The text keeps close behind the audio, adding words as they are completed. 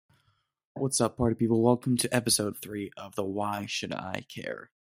What's up, party people? Welcome to episode 3 of the Why Should I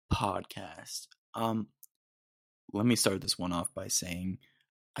Care podcast. Let me start this one off by saying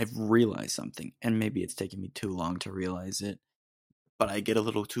I've realized something, and maybe it's taken me too long to realize it, but I get a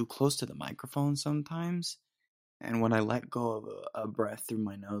little too close to the microphone sometimes, and when I let go of a breath through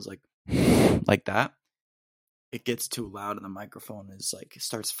my nose like that, it gets too loud and the microphone is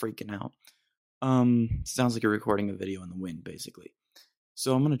starts freaking out. Sounds like you're recording a video in the wind, basically.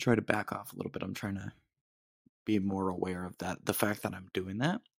 So I'm going to try to back off a little bit. I'm trying to be more aware of that, the fact that I'm doing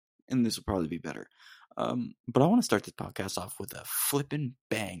that, and this will probably be better. But I want to start this podcast off with a flippin'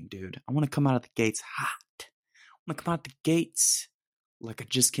 bang, dude. I want to come out of the gates hot. I want to come out the gates like I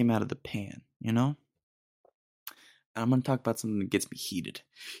just came out of the pan, you know? And I'm going to talk about something that gets me heated.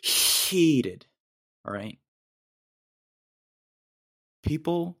 Heated, all right?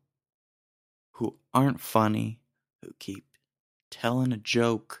 People who aren't funny, who keep telling a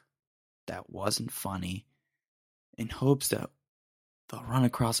joke that wasn't funny in hopes that they'll run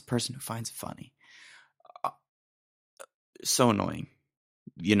across a person who finds it funny. So annoying.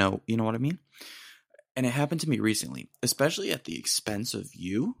 You know what I mean? And it happened to me recently, especially at the expense of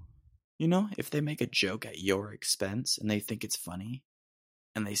you. You know, if they make a joke at your expense and they think it's funny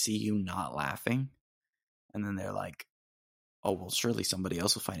and they see you not laughing, and then they're like, oh, well, surely somebody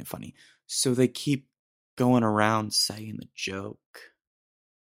else will find it funny. So they keep going around saying the joke.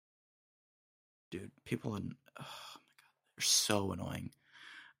 Dude, people, oh my God, they're so annoying.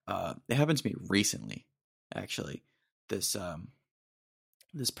 It happened to me recently, actually. This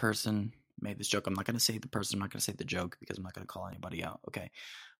person made this joke. I'm not going to say the person, I'm not going to say the joke because I'm not going to call anybody out, okay?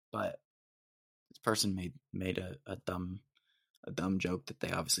 But this person made a dumb joke that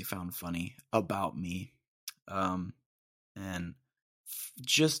they obviously found funny about me. And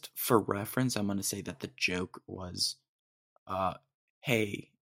just for reference, I'm going to say that the joke was, hey,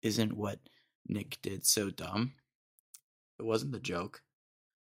 isn't what Nick did so dumb? It wasn't the joke,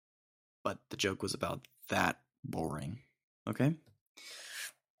 but the joke was about that boring, okay?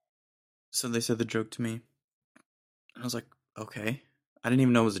 So they said the joke to me, and I was like, okay. I didn't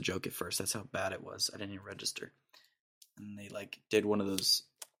even know it was a joke at first. That's how bad it was. I didn't even register. And they did one of those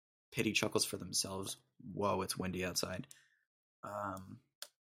pity chuckles for themselves. Whoa, it's windy outside.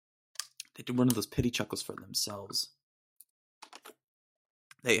 They did one of those pity chuckles for themselves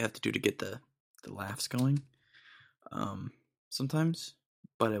that you have to do to get the laughs going sometimes,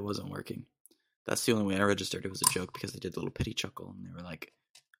 but it wasn't working. That's the only way I registered it was a joke, because they did the little pity chuckle, and they were like,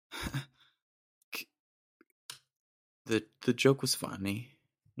 the joke was funny,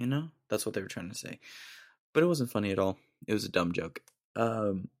 you know? That's what they were trying to say. But it wasn't funny at all. It was a dumb joke.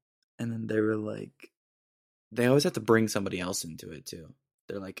 And then they were like, they always have to bring somebody else into it too.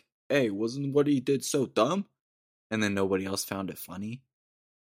 They're like, hey, wasn't what he did so dumb? And then nobody else found it funny.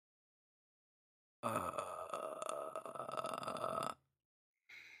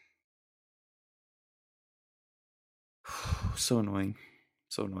 So annoying.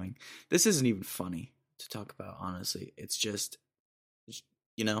 So annoying. This isn't even funny to talk about, honestly. It's just,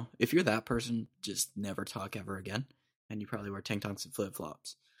 you know, if you're that person, just never talk ever again. And you probably wear tank tops and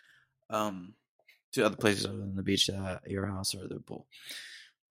flip-flops. To other places other than the beach, your house, or the pool.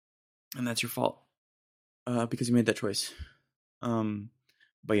 And that's your fault. Because you made that choice.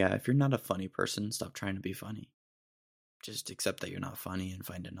 But yeah, if you're not a funny person, stop trying to be funny. Just accept that you're not funny and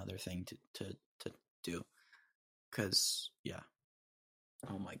find another thing to do. Because, yeah.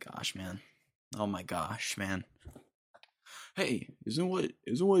 Oh my gosh, man. Oh my gosh, man. Hey, isn't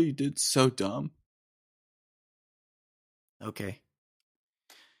what you did so dumb? Okay.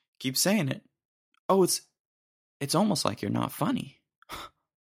 Keep saying it. Oh, it's almost like you're not funny.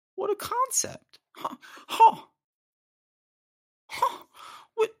 What a concept. Huh. Huh. Huh.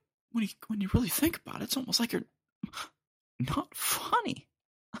 When you really think about it, it's almost like you're not funny.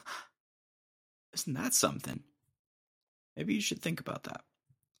 Isn't that something? Maybe you should think about that.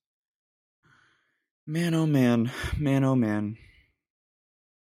 Man, oh man. Man, oh man.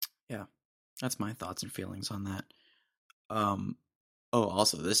 Yeah, that's my thoughts and feelings on that. Oh,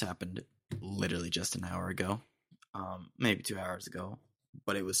 also, this happened literally just an hour ago. Maybe 2 hours ago.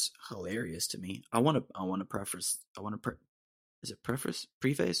 But it was hilarious to me. I want to preface. Is it preface?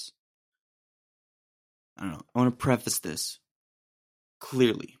 Preface? I don't know. I want to preface this.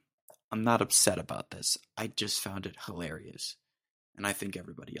 Clearly, I'm not upset about this. I just found it hilarious. And I think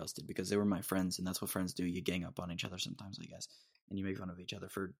everybody else did, because they were my friends, and that's what friends do. You gang up on each other sometimes, I guess. And you make fun of each other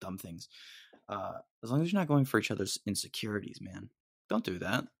for dumb things. As long as you're not going for each other's insecurities, man. Don't do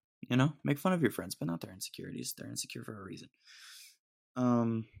that. You know? Make fun of your friends, but not their insecurities. They're insecure for a reason.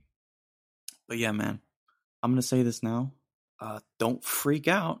 But yeah, man. I'm going to say this now. Don't freak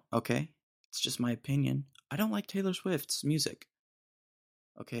out, okay? It's just my opinion. I don't like Taylor Swift's music.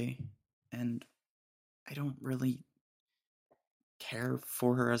 Okay? And I don't really care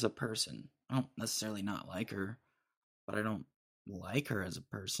for her as a person. I don't necessarily not like her, but I don't like her as a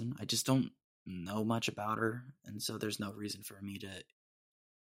person. I just don't know much about her, and so there's no reason for me to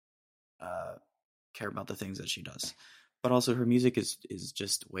uh, care about the things that she does. But also, her music is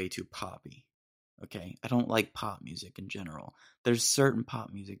just way too poppy. Okay, I don't like pop music in general. There's certain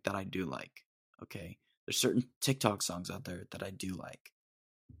pop music that I do like. Okay, there's certain TikTok songs out there that I do like,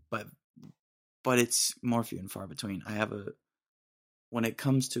 but it's more few and far between. I have a when it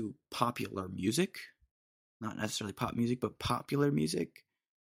comes to popular music, not necessarily pop music, but popular music,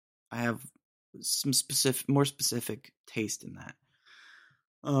 I have some more specific taste in that.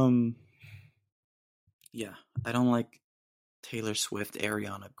 Um, yeah, I don't like Taylor Swift,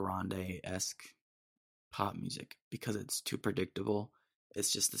 Ariana Grande esque pop music because it's too predictable.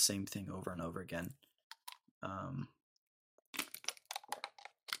 It's just the same thing over and over again. Um,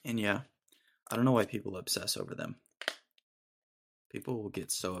 and yeah, I don't know why people obsess over them. People will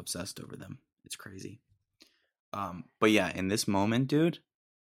get so obsessed over them. It's crazy. But yeah, in this moment, dude,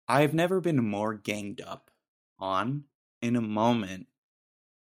 I've never been more ganged up on in a moment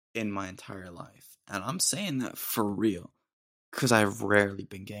in my entire life. And I'm saying that for real because I've rarely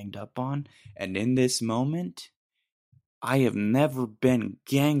been ganged up on. And in this moment, I have never been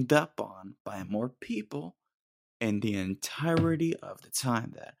ganged up on by more people in the entirety of the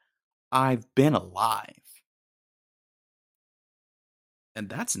time that I've been alive. And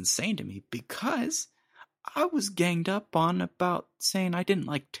that's insane to me because I was ganged up on about saying I didn't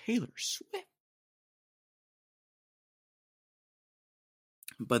like Taylor Swift.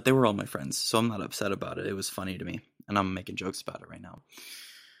 But they were all my friends, so I'm not upset about it. It was funny to me, and I'm making jokes about it right now.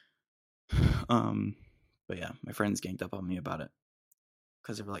 Um, but yeah, my friends ganged up on me about it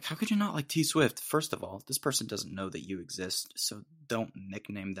because they were like, "How could you not like T Swift?" First of all, this person doesn't know that you exist, so don't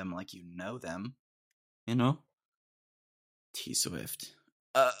nickname them like you know them. You know, T Swift.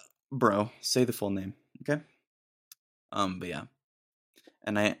 Bro, say the full name, okay? But yeah,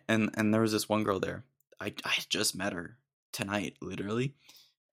 and there was this one girl there. I just met her tonight, literally,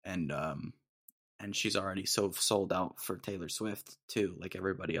 and she's already so sold out for Taylor Swift too, like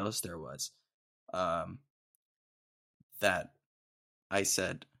everybody else there was. Um, that I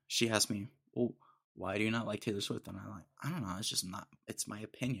said, she asked me, "Well, why do you not like Taylor Swift?" And I'm like, "I don't know. It's just not. It's my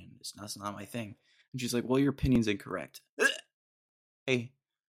opinion. It's not my thing." And she's like, "Well, your opinion's incorrect." Hey,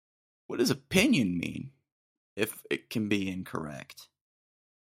 what does opinion mean if it can be incorrect?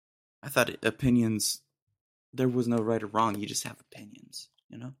 I thought opinions, there was no right or wrong. You just have opinions,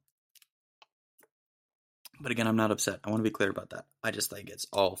 you know? But again, I'm not upset. I want to be clear about that. I just think it's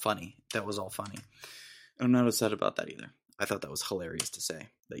all funny. That was all funny. And I'm not upset about that either. I thought that was hilarious to say,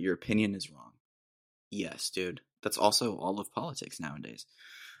 that your opinion is wrong. Yes, dude. That's also all of politics nowadays.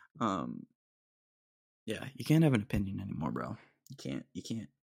 Um, yeah, you can't have an opinion anymore, bro. You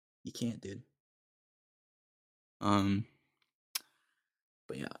can't, dude. Um,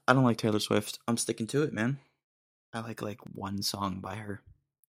 but yeah, I don't like Taylor Swift. I'm sticking to it, man. I like one song by her.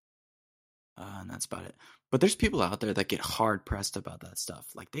 And that's about it. But there's people out there that get hard pressed about that stuff.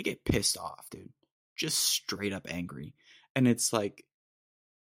 Like they get pissed off, dude. Just straight up angry. And it's like,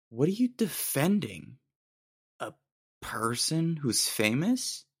 what are you defending? A person who's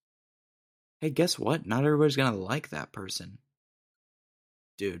famous? Hey, guess what? Not everybody's gonna like that person.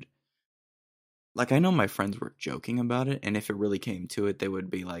 Dude. Like I know my friends were joking about it, and if it really came to it, they would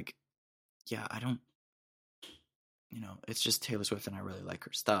be like, yeah, I don't, it's just Taylor Swift and I really like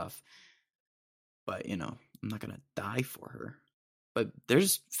her stuff. But, I'm not gonna die for her. But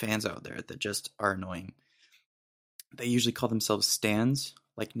there's fans out there that just are annoying. They usually call themselves stans,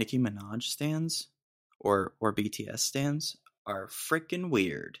 like Nicki Minaj stans or BTS stans are freaking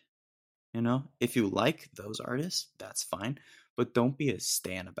weird. If you like those artists, that's fine, but don't be a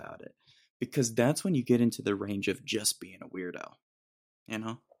stan about it because that's when you get into the range of just being a weirdo, you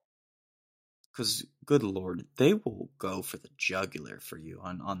know? Because, good lord, they will go for the jugular for you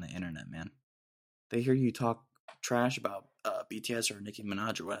on the internet, man. They hear you talk trash about BTS or Nicki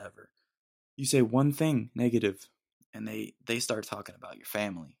Minaj or whatever. You say one thing negative, and they start talking about your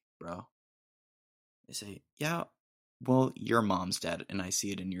family, bro. They say, yeah, well, your mom's dead, and I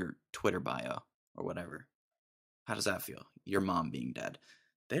see it in your Twitter bio or whatever. How does that feel? Your mom being dead.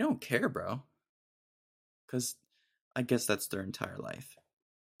 They don't care, bro. Because I guess that's their entire life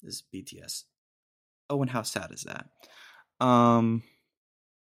is BTS. Oh, and how sad is that? But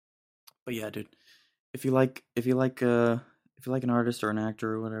yeah, dude. If you like an artist or an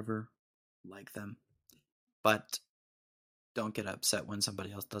actor or whatever, like them. But don't get upset when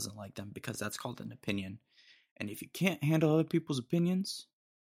somebody else doesn't like them, because that's called an opinion. And if you can't handle other people's opinions,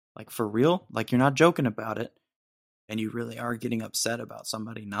 like for real, like you're not joking about it, and you really are getting upset about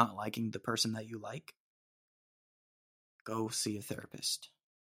somebody not liking the person that you like, go see a therapist.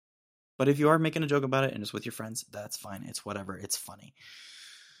 But if you are making a joke about it and it's with your friends, that's fine. It's whatever. It's funny.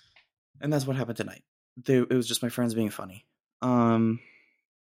 And that's what happened tonight. It was just my friends being funny. But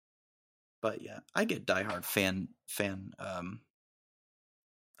yeah, I get diehard fan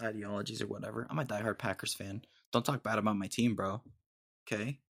ideologies or whatever. I'm a diehard Packers fan. Don't talk bad about my team, bro.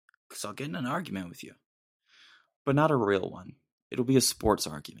 Okay? Because I'll get in an argument with you. But not a real one. It'll be a sports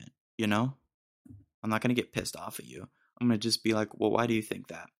argument, you know? I'm not going to get pissed off at you. I'm going to just be like, well, why do you think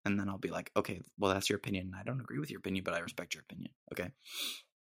that? And then I'll be like, okay, well, that's your opinion. I don't agree with your opinion, but I respect your opinion. Okay?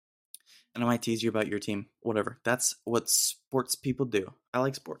 And I might tease you about your team. Whatever. That's what sports people do. I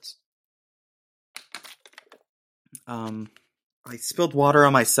like sports. I spilled water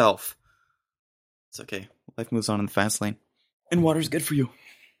on myself. It's okay. Life moves on in the fast lane. And water's good for you.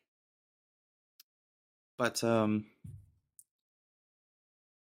 But,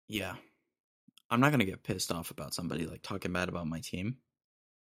 yeah. I'm not going to get pissed off about somebody, like, talking bad about my team.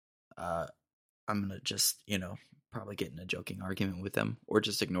 I'm going to just, probably get in a joking argument with them. Or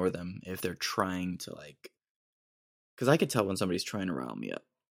just ignore them if they're trying to, like... Because I could tell when somebody's trying to rile me up.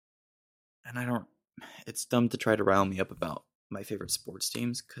 And I don't... It's dumb to try to rile me up about my favorite sports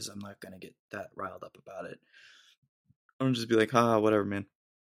teams, because I'm not going to get that riled up about it. I'm going to just be like, haha, whatever, man.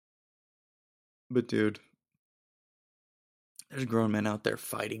 But dude, there's grown men out there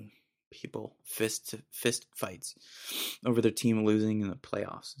fighting people, fist fights, over their team losing in the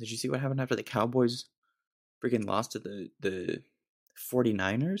playoffs. Did you see what happened after the Cowboys freaking lost to the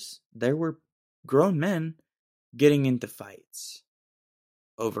 49ers? There were grown men getting into fights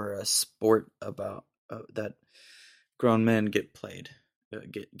over a sport about that grown men get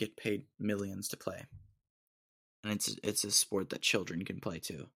paid millions to play, and it's a sport that children can play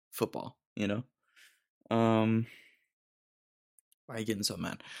too. Football, Why are you getting so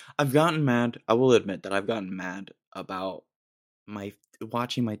mad? I've gotten mad. I will admit that I've gotten mad about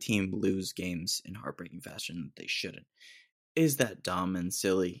watching my team lose games in heartbreaking fashion that they shouldn't. Is that dumb and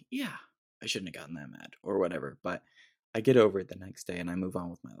silly? Yeah, I shouldn't have gotten that mad or whatever. But I get over it the next day and I move on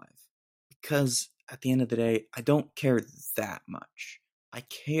with my life. Because at the end of the day, I don't care that much. I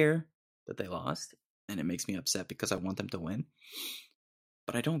care that they lost, and it makes me upset because I want them to win.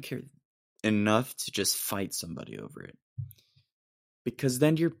 But I don't care enough to just fight somebody over it. Because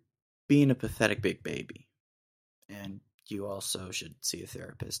then you're being a pathetic big baby. And you also should see a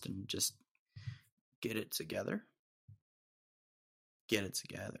therapist and just get it together. Get it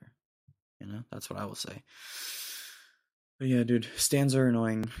together. That's what I will say. But yeah, dude, stans are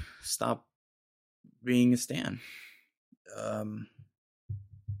annoying. Stop being a stan.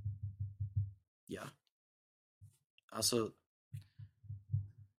 Yeah. Also,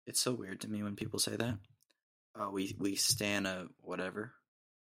 it's so weird to me when people say that. We stan a whatever.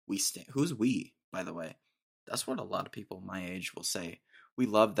 We stan. Who's we, by the way? That's what a lot of people my age will say. We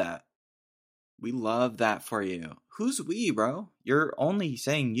love that. We love that for you. Who's we, bro? You're only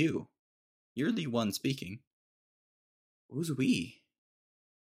saying you. You're the one speaking. Who's we?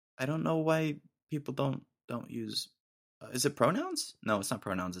 I don't know why people don't use. Is it pronouns? No, it's not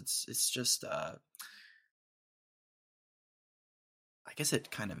pronouns. It's just. I guess it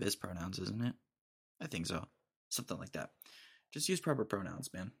kind of is pronouns, isn't it? I think so. Something like that. Just use proper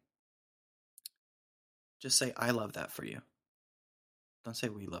pronouns, man. Just say, I love that for you. Don't say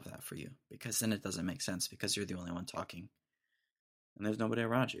we love that for you, because then it doesn't make sense, because you're the only one talking. And there's nobody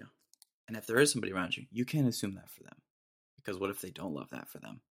around you. And if there is somebody around you, you can't assume that for them. Because what if they don't love that for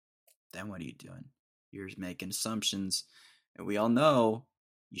them? Then what are you doing? You're making assumptions. And we all know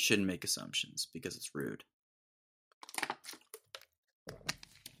you shouldn't make assumptions, because it's rude.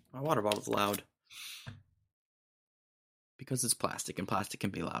 My water bottle's loud. Because it's plastic, and plastic can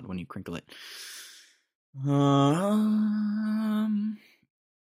be loud when you crinkle it.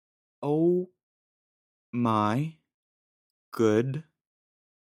 Oh my goodness.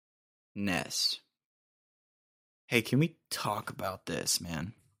 Hey, can we talk about this,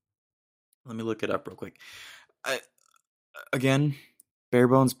 man? Let me look it up real quick. Again, bare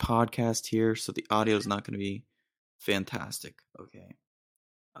bones podcast here, so the audio is not going to be fantastic. Okay.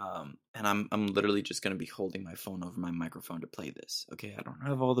 And I'm literally just going to be holding my phone over my microphone to play this. Okay, I don't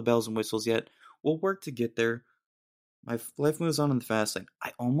have all the bells and whistles yet. We'll work to get there. My life moves on in the fast lane.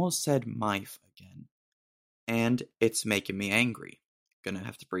 I almost said mife again, and it's making me angry. Gonna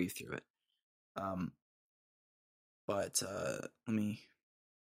have to breathe through it. But let me.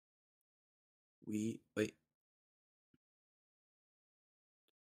 Wait.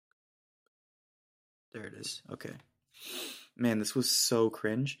 There it is. Okay. Man, this was so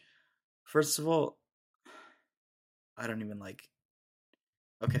cringe. First of all, I don't even like.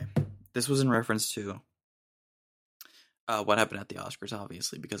 Okay, this was in reference to what happened at the Oscars,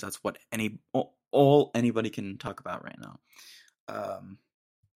 obviously, because that's what all anybody can talk about right now.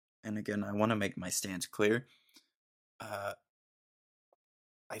 And again, I want to make my stance clear. I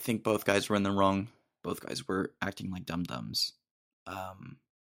think both guys were in the wrong. Both guys were acting like dum-dums.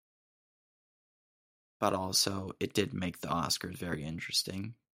 But also, it did make the Oscars very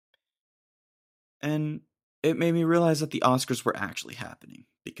interesting. And it made me realize that the Oscars were actually happening,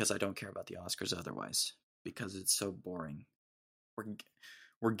 because I don't care about the Oscars otherwise, because it's so boring.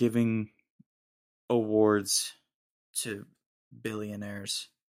 We're giving awards to billionaires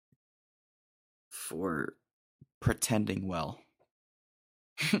for pretending well.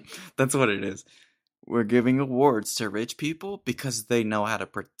 That's what it is. We're giving awards to rich people because they know how to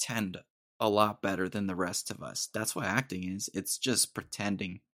pretend a lot better than the rest of us. That's what acting is. It's just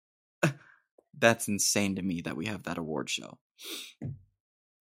pretending. That's insane to me that we have that award show.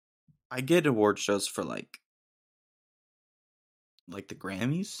 I get award shows for like the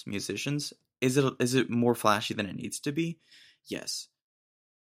Grammys, musicians. Is it more flashy than it needs to be? Yes.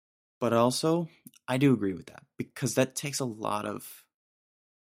 But also, I do agree with that, because that takes a lot of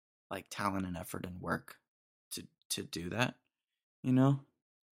like talent and effort and work to do that, you know?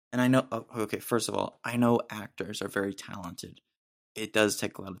 And I know, okay, first of all, I know actors are very talented. It does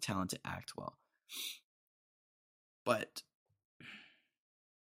take a lot of talent to act well. But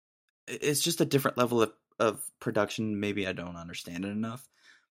it's just a different level of production. Maybe I don't understand it enough.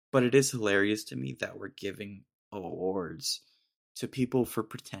 But it is hilarious to me that we're giving awards to people for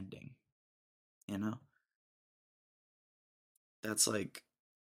pretending, you know? That's like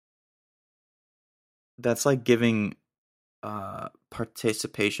giving a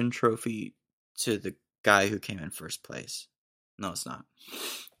participation trophy to the guy who came in first place. No, it's not.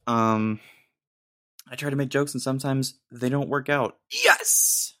 I try to make jokes and sometimes they don't work out.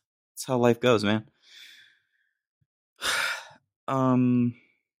 Yes! That's how life goes, man. Life moves on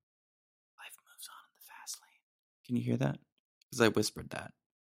in the fast lane. Can you hear that? Because I whispered that.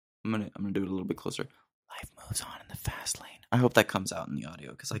 I'm gonna do it a little bit closer. Life moves on in the fast lane. I hope that comes out in the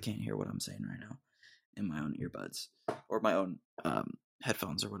audio, because I can't hear what I'm saying right now in my own earbuds or my own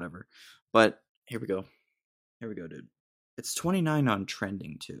headphones or whatever. But here we go, dude. It's 29 on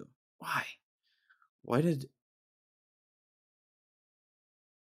trending too. Why did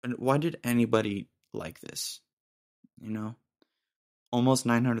anybody like this? You know, almost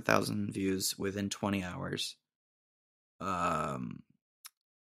 900,000 views within 20 hours.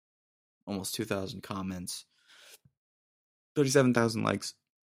 Almost 2,000 comments. 37,000 likes.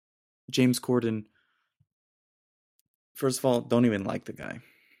 James Corden. First of all, don't even like the guy.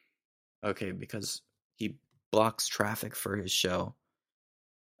 Okay, because he blocks traffic for his show.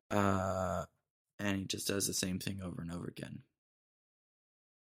 And he just does the same thing over and over again.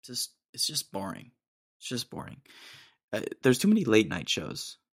 It's just boring. It's just boring. There's too many late night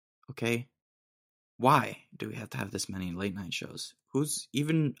shows. Okay? Why do we have to have this many late night shows? Who's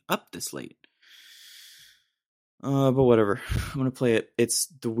even up this late? But whatever. I'm gonna play it. It's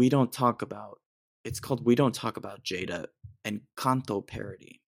called We Don't Talk About Jada and Kanto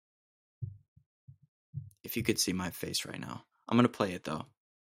parody. If you could see my face right now. I'm gonna play it though.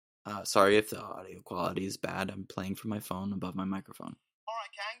 Sorry if the audio quality is bad. I'm playing from my phone above my microphone.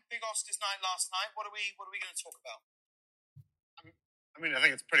 Alright, gang, big Oscars night last night. What are we gonna talk about? I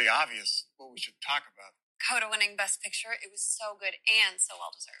think it's pretty obvious what we should talk about. Coda winning Best Picture. It was so good and so well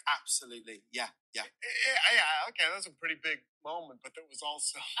deserved. Absolutely. Yeah. Yeah, okay, that was a pretty big moment, but there was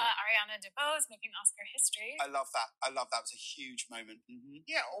also Ariana DeBose making Oscar history. I love that. It was a huge moment. Mm-hmm.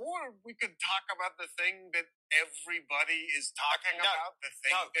 Yeah, or we could talk about the thing that everybody is talking about.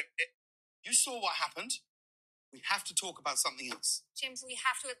 You saw what happened. We have to talk about something else. James, we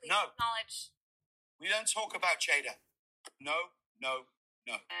have to at least acknowledge. We don't talk about Jada. No.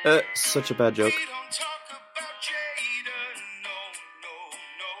 Such a bad joke. We don't talk about Jada. No.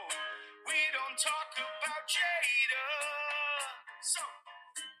 We don't talk about Jada. So,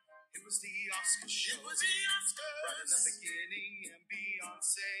 it was the Oscar show. It was the Oscars. Right in the beginning, and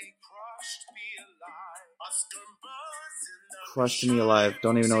Beyonce crushed me alive. Oscar buzz in the Crushed me alive.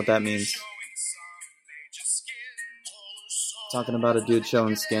 Don't even know what that means. Talking about a dude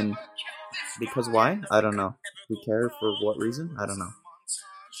showing skin. Because why? I don't know. We care for what reason? I don't know.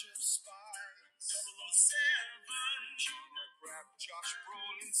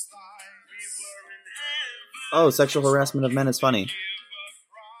 Oh, sexual harassment of men is funny.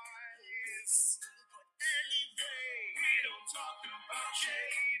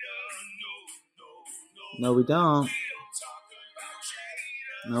 No, we don't.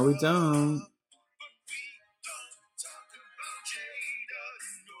 No, we don't.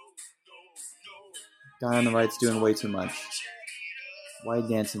 Guy on the right's doing way too much. Why are you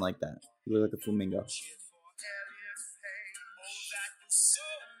dancing like that? You look like a flamingo.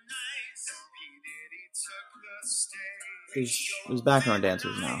 There's background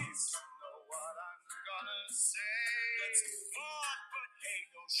dancers now.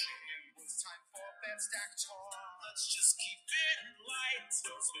 Let's just keep it light.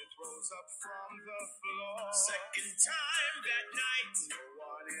 Smith rose up from the floor. Second time that night. No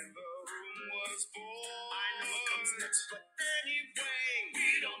one in the room was born. I know what comes next, but anyway,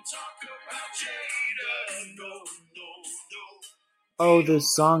 we don't talk about Jada. No, no, no. Oh,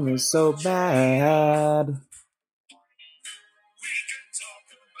 this song is so bad. We can talk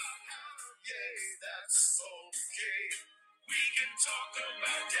about how, yeah, that's okay. We can talk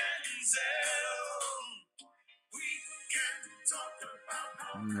about Denzel.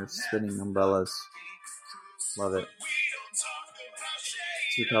 And they're spinning umbrellas. Love it.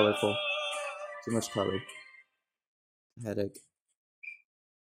 Too colorful. Too much color. Headache.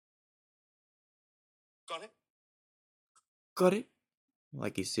 Got it? Got it?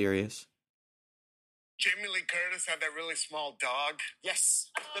 Like he's serious. Jamie Lee Curtis had that really small dog.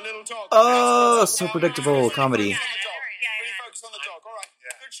 Yes, the little dog. Oh, so predictable comedy. Really focus on the dog. All right.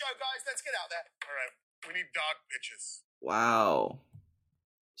 Yeah. Good show, guys. Let's get out there. All right. We need dog pictures. Wow.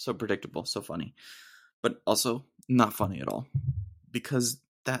 So predictable, so funny. But also not funny at all. Because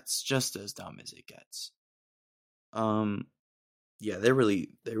that's just as dumb as it gets. Yeah, they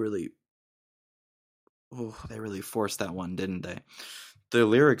really forced that one, didn't they? The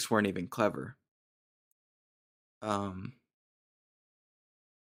lyrics weren't even clever. It's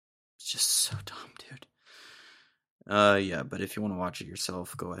just so dumb, dude. Yeah, but if you want to watch it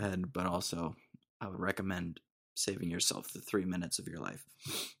yourself, go ahead. But also, I would recommend saving yourself the 3 minutes of your life.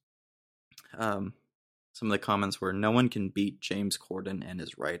 Some of the comments were, no one can beat James Corden and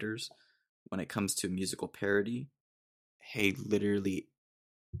his writers when it comes to musical parody. Hey, literally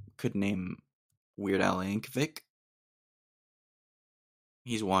could name Weird Al Yankovic.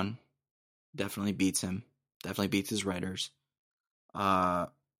 He's one. Definitely beats him. Definitely beats his writers.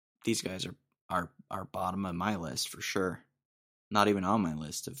 These guys are bottom of my list for sure. Not even on my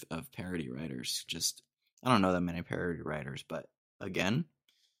list of parody writers. Just, I don't know that many parody writers, but again,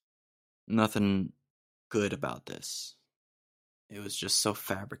 nothing good about this. It was just so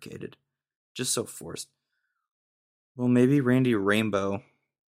fabricated. Just so forced. Well, maybe Randy Rainbow,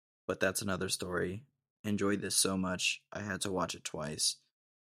 but that's another story. Enjoyed this so much, I had to watch it twice.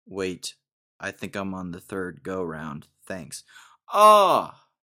 Wait, I think I'm on the third go round. Thanks. Oh,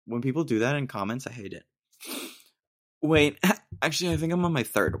 when people do that in comments, I hate it. Wait, actually, I think I'm on my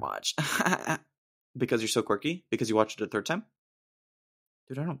third watch. Because you're so quirky? Because you watched it a third time?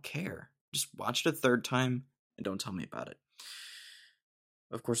 Dude, I don't care. Just watch it a third time and don't tell me about it.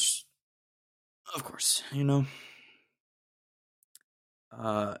 Of course, you know.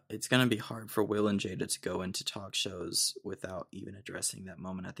 It's gonna be hard for Will and Jada to go into talk shows without even addressing that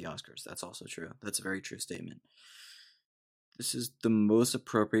moment at the Oscars. That's also true. That's a very true statement. This is the most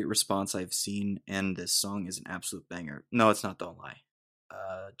appropriate response I've seen, and this song is an absolute banger. No, it's not, don't lie.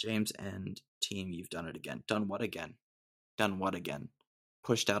 James and team, you've done it again. Done what again? Done what again?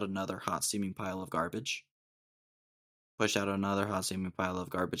 Pushed out another hot steaming pile of garbage? Pushed out another hot steaming pile of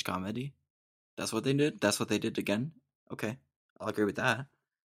garbage comedy? That's what they did? That's what they did again? Okay, I'll agree with that.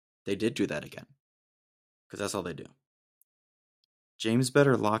 They did do that again. Because that's all they do. James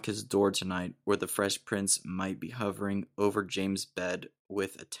better lock his door tonight, or the Fresh Prince might be hovering over James' bed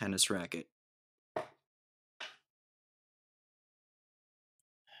with a tennis racket.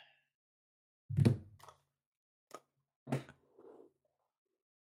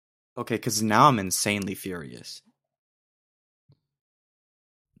 Okay, because now I'm insanely furious.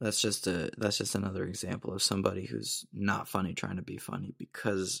 That's just another example of somebody who's not funny trying to be funny,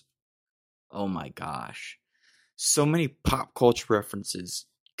 because, oh my gosh, so many pop culture references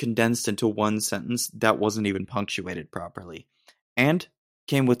condensed into one sentence that wasn't even punctuated properly, and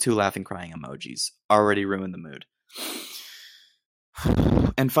came with 2 laughing crying emojis. Already ruined the mood.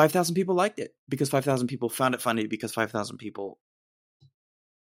 And 5,000 people liked it, because 5,000 people found it funny, because 5,000 people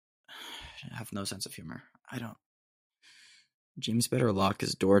have no sense of humor. I don't. James better lock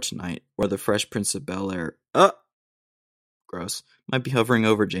his door tonight, or the Fresh Prince of Bel-Air, gross, might be hovering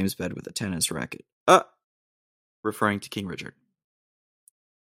over James' bed with a tennis racket, referring to King Richard.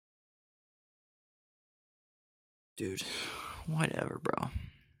 Dude, whatever, bro.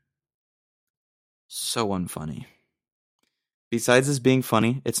 So unfunny. Besides this being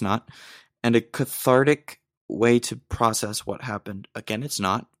funny, it's not. and a cathartic way to process what happened. Again, it's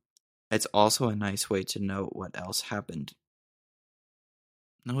not. It's also a nice way to know what else happened.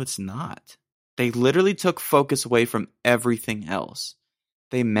 No, it's not. They literally took focus away from everything else.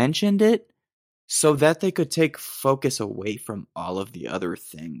 They mentioned it so that they could take focus away from all of the other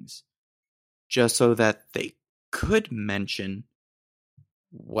things. Just so that they could mention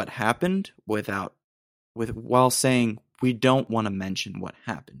what happened while saying we don't want to mention what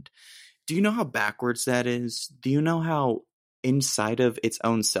happened. Do you know how backwards that is? Do you know how inside of its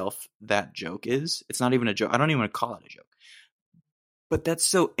own self that joke is? It's not even a joke. I don't even want to call it a joke. But that's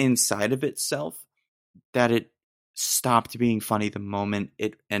so inside of itself that it stopped being funny the moment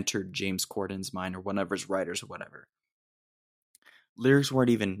it entered James Corden's mind or one of his writers or whatever. Lyrics weren't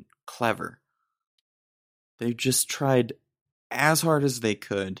even clever. They just tried as hard as they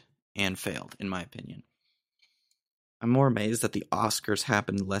could and failed, in my opinion. I'm more amazed that the Oscars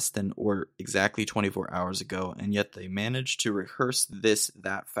happened less than or exactly 24 hours ago, and yet they managed to rehearse this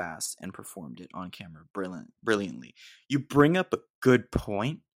that fast and performed it on camera brilliantly. You bring up a good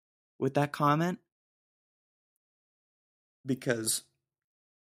point with that comment, because,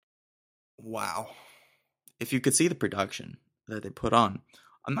 wow, if you could see the production that they put on,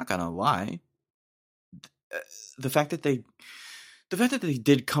 I'm not gonna lie, the fact that they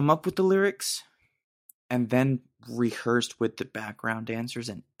did come up with the lyrics and then rehearsed with the background dancers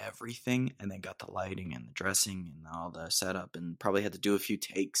and everything, and then got the lighting and the dressing and all the setup, and probably had to do a few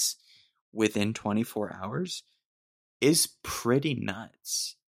takes within 24 hours, is pretty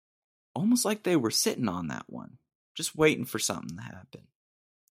nuts. Almost like they were sitting on that one, just waiting for something to happen.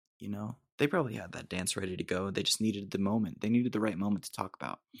 You know? They probably had that dance ready to go. They just needed the moment. They needed the right moment to talk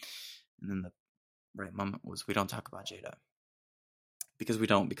about. And then the right moment was, we don't talk about Jada. Because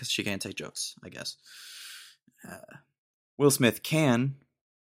she can't take jokes, I guess. Will Smith can,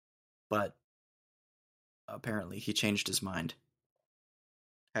 but apparently he changed his mind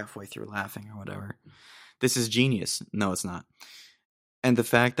halfway through laughing or whatever. This is genius. No, it's not. And the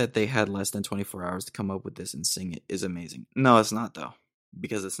fact that they had less than 24 hours to come up with this and sing it is amazing. No, it's not, though.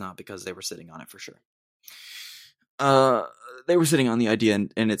 Because they were sitting on it for sure. They were sitting on the idea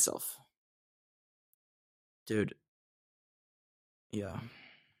in itself. Dude. Yeah.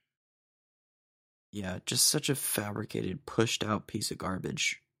 Yeah, just such a fabricated, pushed out piece of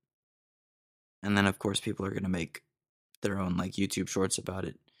garbage. And then, of course, people are going to make their own like YouTube shorts about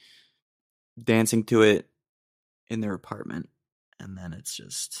it, dancing to it in their apartment. And then it's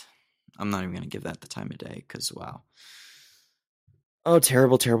just, I'm not even going to give that the time of day, because wow. Oh,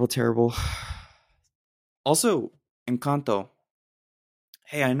 terrible, terrible, terrible. Also, Encanto.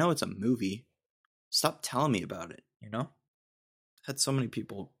 Hey, I know it's a movie. Stop telling me about it, you know? Had so many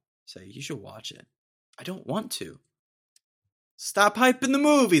people say, you should watch it. I don't want to. Stop hyping the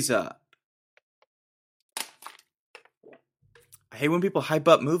movies up. I hate when people hype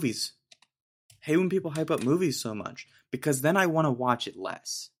up movies. I hate when people hype up movies so much, because then I want to watch it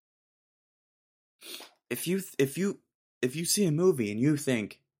less. If you see a movie and you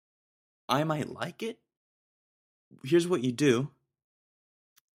think I might like it, here's what you do.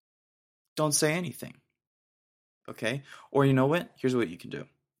 Don't say anything. Okay? Or you know what? Here's what you can do.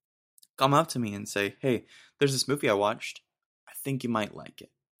 Come up to me and say, hey, there's this movie I watched. I think you might like it.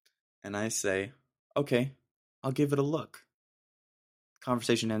 And I say, okay, I'll give it a look.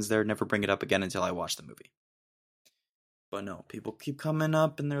 Conversation ends there. Never bring it up again until I watch the movie. But no, people keep coming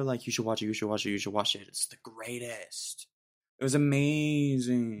up and they're like, you should watch it, you should watch it, you should watch it. It's the greatest. It was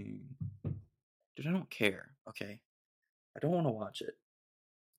amazing. Dude, I don't care, okay? I don't want to watch it.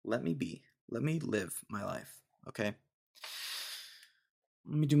 Let me be. Let me live my life, okay?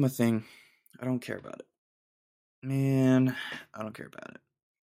 Let me do my thing. I don't care about it. Man, I don't care about it.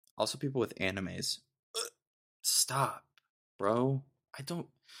 Also, people with animes. Stop, bro. I don't...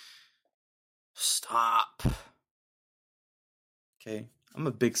 Stop. Okay? I'm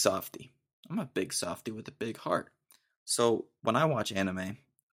a big softie. I'm a big softie with a big heart. So, when I watch anime,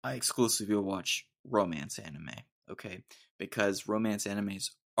 I exclusively watch romance anime, okay? Because romance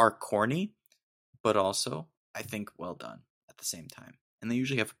animes are corny, but also, I think, well done at the same time. And they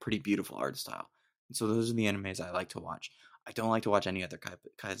usually have a pretty beautiful art style. And so those are the animes I like to watch. I don't like to watch any other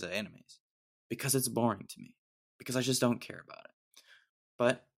kinds of animes, because it's boring to me. Because I just don't care about it.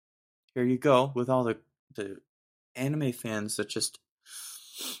 But, here you go, with all the anime fans that just...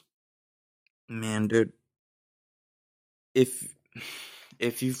 Man, dude.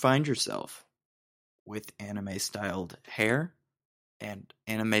 If you find yourself with anime-styled hair and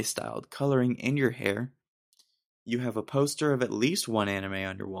anime-styled coloring in your hair, you have a poster of at least one anime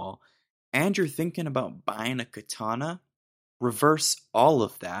on your wall, and you're thinking about buying a katana, reverse all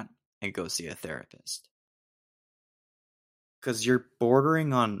of that and go see a therapist. Because you're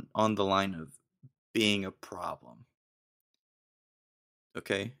bordering on the line of being a problem.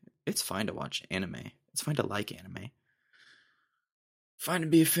 Okay? It's fine to watch anime. It's fine to like anime. Fine to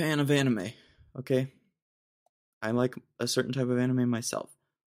be a fan of anime. Okay? I like a certain type of anime myself.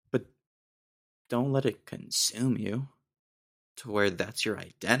 But don't let it consume you to where that's your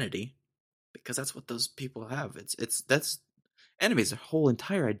identity. Because that's what those people have. That's anime is their whole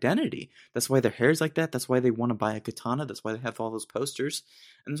entire identity. That's why their hair's like that. That's why they want to buy a katana. That's why they have all those posters.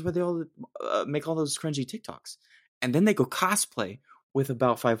 And that's why they all make all those cringy TikToks. And then they go cosplay with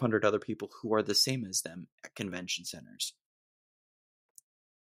about 500 other people who are the same as them at convention centers.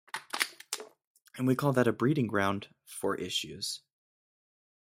 And we call that a breeding ground for issues.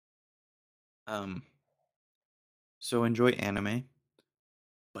 So enjoy anime,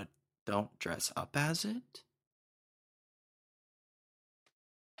 but don't dress up as it.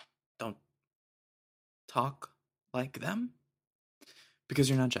 Don't talk like them, because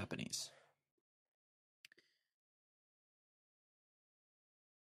you're not Japanese.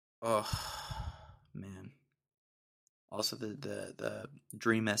 Oh, man. Also, the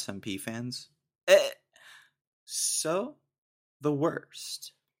Dream SMP fans. So, the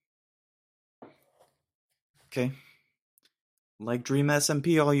worst. Okay. Like Dream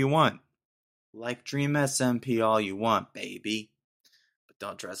SMP all you want. Like Dream SMP all you want, baby. But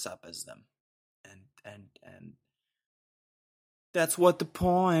don't dress up as them. And that's what the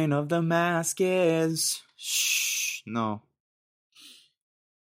point of the mask is. Shh. No.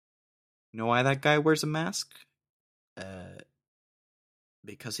 You know why that guy wears a mask?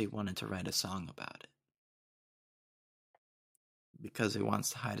 Because he wanted to write a song about it. Because he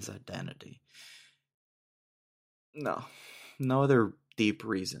wants to hide his identity. No other deep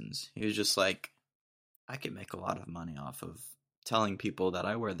reasons. He was just like, I could make a lot of money off of telling people that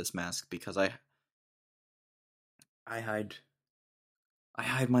I wear this mask because I hide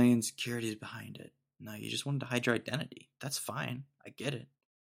my insecurities behind it. No, you just wanted to hide your identity. That's fine. I get it.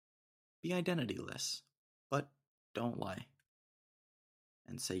 Be identityless, but don't lie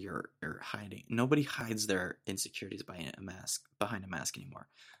and say you're hiding. Nobody hides their insecurities behind a mask anymore,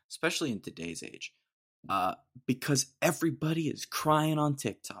 especially in today's age. Because everybody is crying on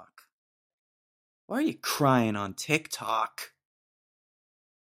TikTok. Why are you crying on TikTok?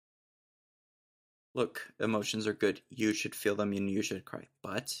 Look, emotions are good. You should feel them and you should cry.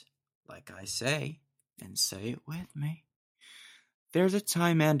 But, like I say, and say it with me, there's a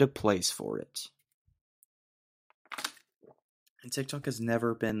time and a place for it. And TikTok has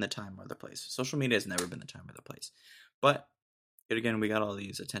never been the time or the place. Social media has never been the time or the place. But, yet again, we got all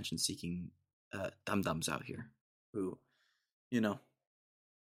these attention-seeking dum-dums out here who,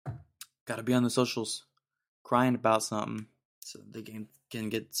 gotta be on the socials crying about something so they can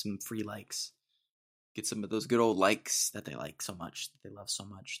get some free likes. Get some of those good old likes that they like so much, that they love so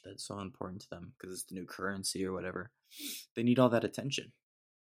much, that's so important to them because it's the new currency or whatever. They need all that attention.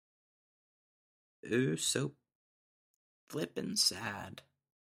 Ooh, so flippin' sad.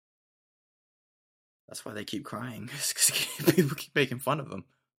 That's why they keep crying, because people keep making fun of them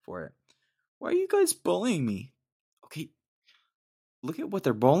for it. Why are you guys bullying me? Okay, look at what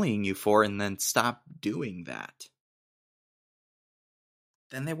they're bullying you for and then stop doing that.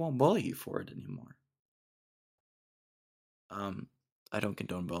 Then they won't bully you for it anymore. I don't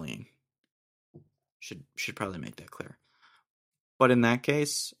condone bullying. Should probably make that clear. But in that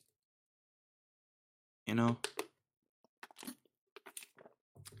case,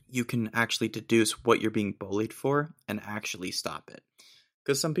 you can actually deduce what you're being bullied for and actually stop it.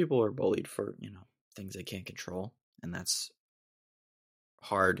 Because some people are bullied for, things they can't control, and that's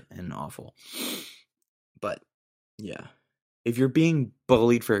hard and awful. But, yeah. If you're being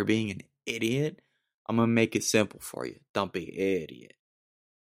bullied for being an idiot, I'm going to make it simple for you. Don't be an idiot.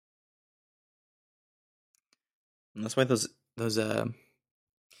 And that's why those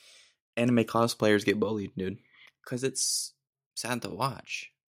anime cosplayers get bullied, dude. Because it's sad to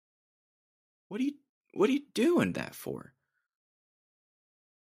watch. What are you doing that for?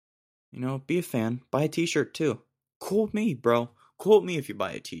 Be a fan. Buy a t-shirt too. Quote me, bro. Quote me if you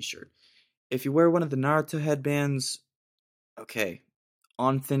buy a t-shirt. If you wear one of the Naruto headbands, okay.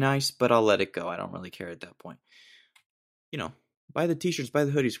 On thin ice, but I'll let it go. I don't really care at that point. Buy the t-shirts, buy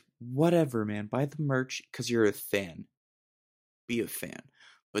the hoodies, whatever, man. Buy the merch because you're a fan. Be a fan.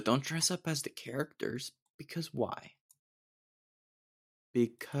 But don't dress up as the characters, because why?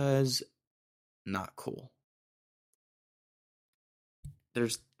 Because not cool.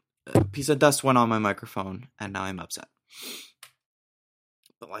 There's a piece of dust went on my microphone, and now I'm upset.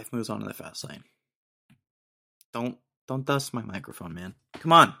 But life moves on in the fast lane. Don't dust my microphone, man.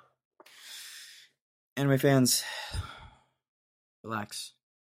 Come on. Anime fans, relax.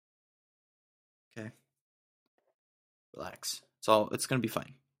 Okay? Relax. It's gonna be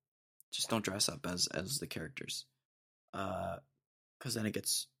fine. Just don't dress up as the characters. Because then it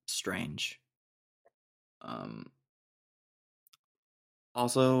gets strange.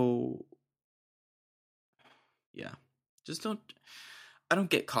 Also, yeah. Just don't... I don't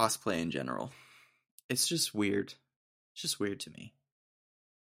get cosplay in general. It's just weird. It's just weird to me.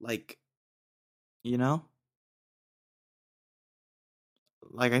 Like, you know?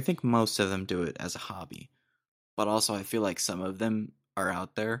 Like, I think most of them do it as a hobby. But also, I feel like some of them are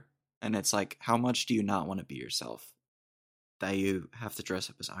out there. And it's like, how much do you not want to be yourself? That you have to dress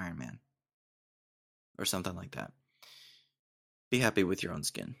up as Iron Man. Or something like that. Be happy with your own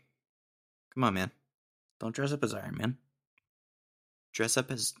skin. Come on, man. Don't dress up as Iron Man. Dress up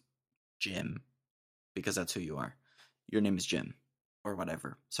as Jim. Because that's who you are. Your name is Jim. Or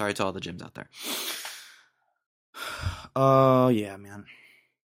whatever. Sorry to all the Jims out there. Oh, yeah, man.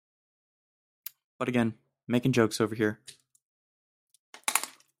 But again, making jokes over here.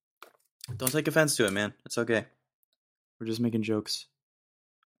 Don't take offense to it, man. It's okay. We're just making jokes.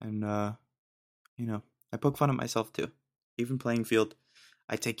 And, you know, I poke fun at myself too. Even playing field,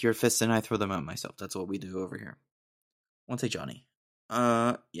 I take your fists and I throw them at myself. That's what we do over here. Won't say Johnny.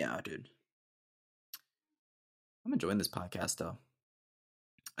 Yeah, dude. I'm enjoying this podcast though.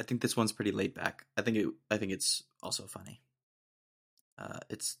 I think this one's pretty laid back. I think it's also funny.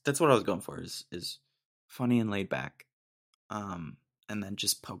 That's what I was going for is funny and laid back. And then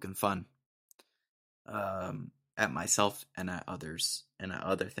just poking fun. At myself and at others and at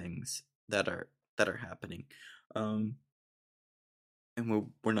other things that are happening. And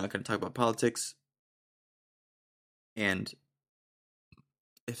we're not going to talk about politics. And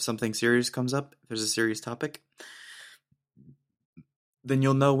if something serious comes up, if there's a serious topic, then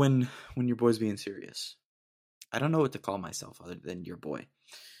you'll know when your boy's being serious. I don't know what to call myself other than your boy.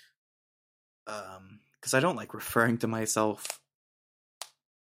 Because I don't like referring to myself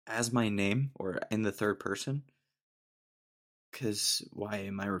as my name or in the third person. Because why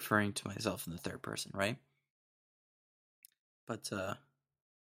am I referring to myself in the third person, right? But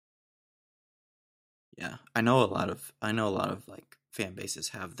yeah, I know a lot of like fan bases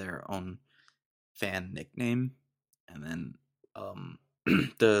have their own fan nickname, and then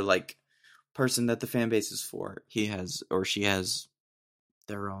the like person that the fan base is for, he has or she has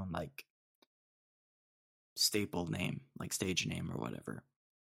their own like staple name, like stage name or whatever.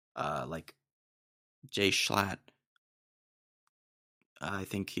 Like Jay Schlatt, I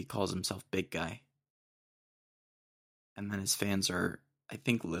think he calls himself Big Guy, and then his fans are, I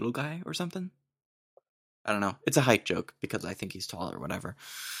think, Little Guy or something. I don't know. It's a height joke because I think he's tall or whatever.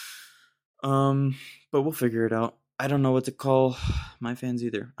 But we'll figure it out. I don't know what to call my fans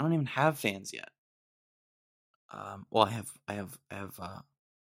either. I don't even have fans yet. Well, I have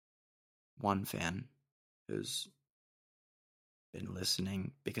one fan who's been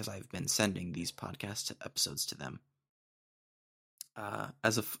listening because I've been sending these podcast episodes to them.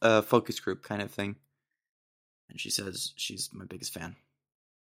 As a focus group kind of thing. And she says she's my biggest fan.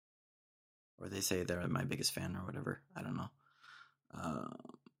 Or they say they're my biggest fan or whatever. I don't know.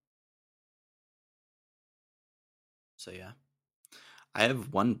 So yeah. I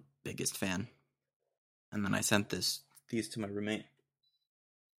have one biggest fan. And then I sent these to my roommate.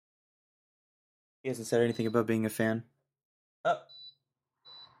 He hasn't said anything about being a fan. Oh.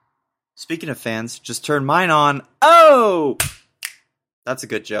 Speaking of fans, just turn mine on. Oh! That's a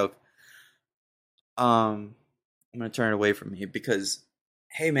good joke. I'm going to turn it away from me because,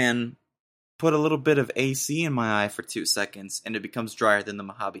 hey man, put a little bit of AC in my eye for 2 seconds and it becomes drier than the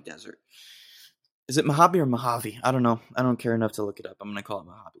Mojave Desert. Is it Mojave or Mojave? I don't know. I don't care enough to look it up. I'm going to call it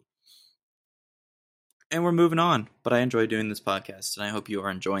Mojave. And we're moving on. But I enjoy doing this podcast and I hope you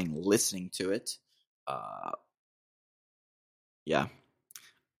are enjoying listening to it. Yeah.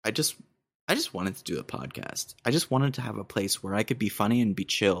 I just wanted to do a podcast. I just wanted to have a place where I could be funny and be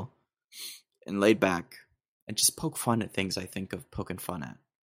chill and laid back and just poke fun at things I think of poking fun at.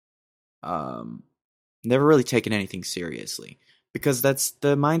 Never really taken anything seriously because that's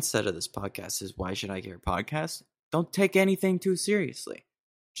the mindset of this podcast is why should I care podcast? Don't take anything too seriously.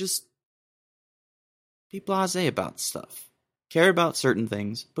 Just be blasé about stuff. Care about certain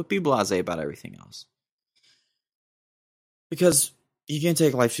things, but be blasé about everything else. Because you can't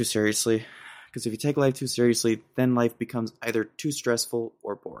take life too seriously. Because if you take life too seriously, then life becomes either too stressful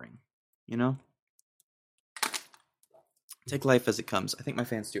or boring. You know? Take life as it comes. I think my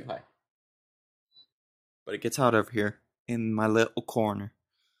fan's too high. But it gets hot over here in my little corner.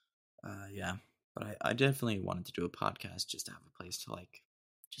 Yeah. But I definitely wanted to do a podcast just to have a place to, like,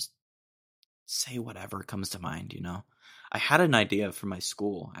 just say whatever comes to mind, you know? I had an idea for my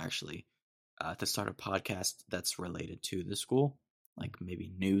school, actually, to start a podcast that's related to the school, like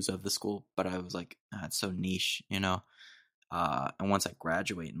maybe news of the school, but I was like, it's so niche, you know? And once I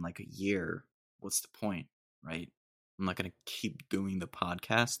graduate in like a year, what's the point, right? I'm not going to keep doing the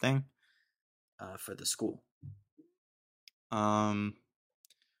podcast thing for the school. But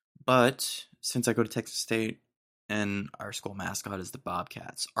since I go to Texas State and our school mascot is the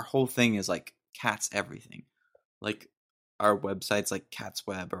Bobcats, our whole thing is like cats everything. Like our website's like Cat's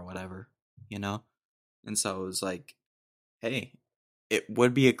Web or whatever, you know? And so it was like, hey, it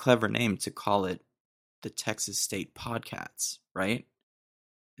would be a clever name to call it the Texas State Podcats, right?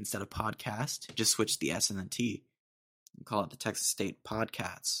 Instead of podcast, just switch the S and the T and call it the Texas State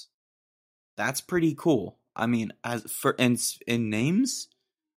Podcats. That's pretty cool. I mean, as for in names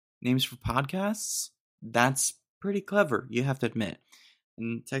for podcasts, that's pretty clever, you have to admit.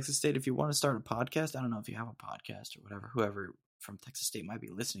 In Texas State, if you want to start a podcast, I don't know if you have a podcast or whatever, whoever from Texas State might be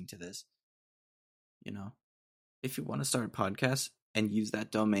listening to this, you know, if you want to start a podcast and use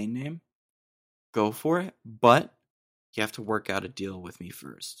that domain name, go for it, but you have to work out a deal with me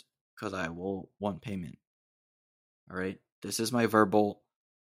first, because I will want payment. All right? This is my verbal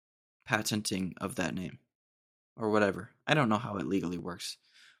patenting of that name, or whatever. I don't know how it legally works,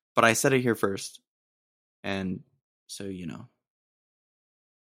 but I said it here first, and so you know.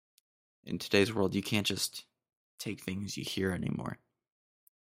 In today's world, you can't just take things you hear anymore.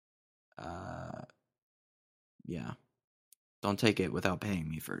 Yeah. Don't take it without paying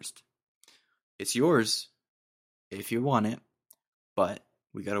me first. It's yours if you want it, but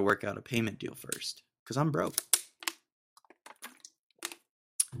we gotta work out a payment deal first, because I'm broke.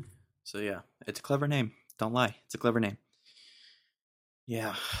 So yeah, it's a clever name. Don't lie. It's a clever name.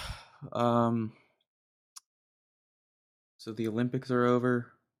 Yeah. So the Olympics are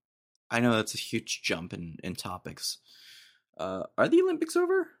over. I know that's a huge jump in topics. Are the Olympics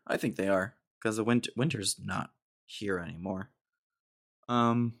over? I think they are, because the winter's not here anymore.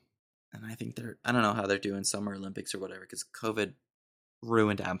 And I think I don't know how they're doing Summer Olympics or whatever, because COVID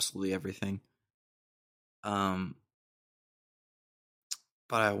ruined absolutely everything. But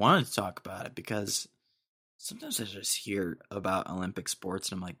I wanted to talk about it because sometimes I just hear about Olympic sports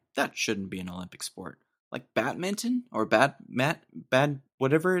and I'm like, that shouldn't be an Olympic sport. Like badminton or bad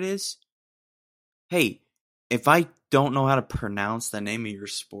whatever it is. Hey, if I don't know how to pronounce the name of your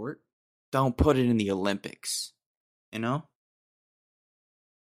sport, don't put it in the Olympics. You know?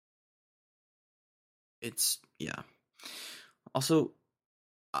 Yeah. Also,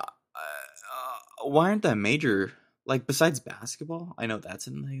 why aren't the major, like besides basketball? I know that's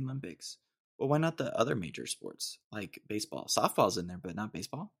in the Olympics. Well, why not the other major sports like baseball? Softball's in there, but not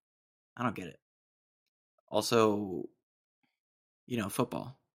baseball. I don't get it. Also, you know,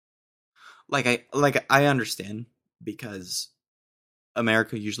 football. I understand, because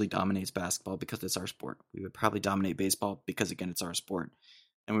America usually dominates basketball because it's our sport. We would probably dominate baseball because again it's our sport.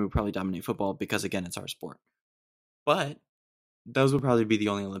 And we would probably dominate football because again it's our sport. But those would probably be the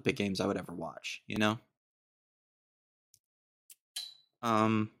only Olympic games I would ever watch, you know?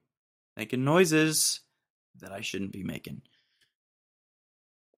 Making noises that I shouldn't be making.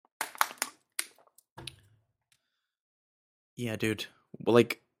 Yeah, dude. Well,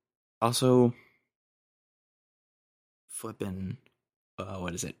 like, also, flipping,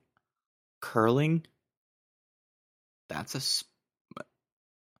 what is it? Curling? That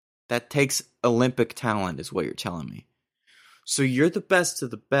takes Olympic talent, is what you're telling me. So you're the best of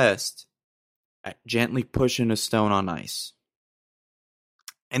the best at gently pushing a stone on ice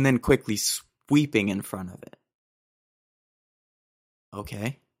and then quickly sweeping in front of it.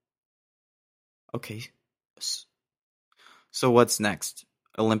 Okay. So what's next?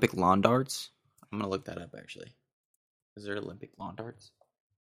 Olympic lawn darts? I'm going to look that up, actually. Is there Olympic lawn darts?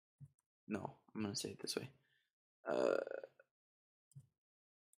 No, I'm going to say it this way.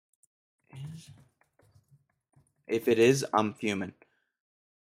 If it is, I'm fuming.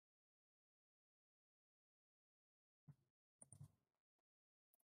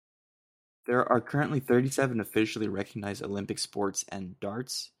 There are currently 37 officially recognized Olympic sports, and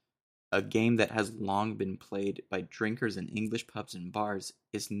darts, a game that has long been played by drinkers in English pubs and bars,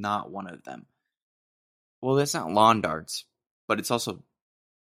 is not one of them. Well, that's not lawn darts, but it's also,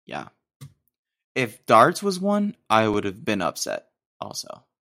 yeah. If darts was one, I would have been upset also.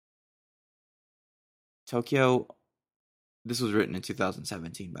 Tokyo, this was written in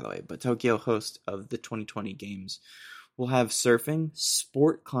 2017, by the way, but Tokyo, host of the 2020 Games, will have surfing,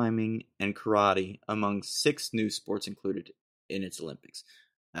 sport climbing, and karate among 6 new sports included in its Olympics.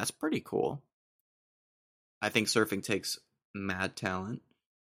 That's pretty cool. I think surfing takes mad talent.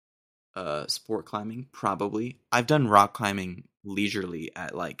 sport climbing, probably. I've done rock climbing leisurely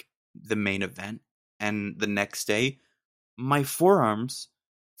at like the main event, and the next day, my forearms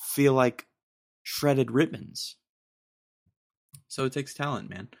feel like shredded ribbons. So it takes talent,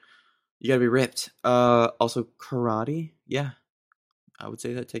 man. You gotta be ripped. Also karate, yeah, I would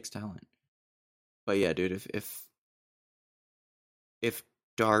say that takes talent. But yeah, dude, if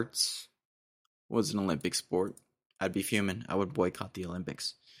darts was an Olympic sport, I'd be fuming. I would boycott the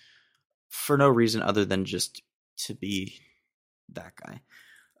Olympics for no reason other than just to be that guy.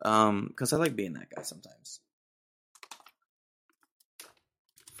 Because I like being that guy sometimes.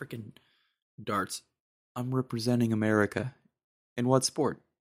 Freaking darts. I'm representing America. In what sport?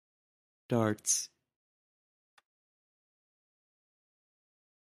 Darts.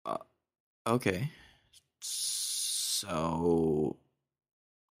 Okay. So,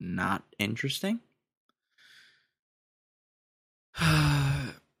 not interesting?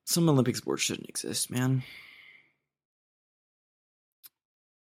 Some Olympic sports shouldn't exist, man.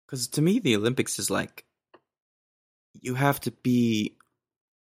 Because to me, the Olympics is like, you have to be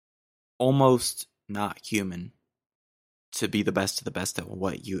almost not human to be the best of the best at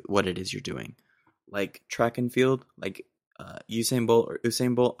what it is you're doing. Like track and field, like Usain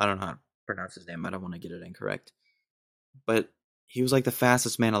Bolt. I don't know how to pronounce his name. I don't want to get it incorrect, but he was like the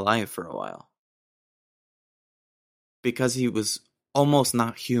fastest man alive for a while because he was almost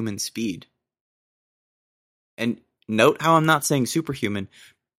not human speed. And note how I'm not saying superhuman,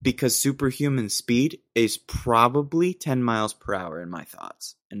 because superhuman speed is probably 10 miles per hour in my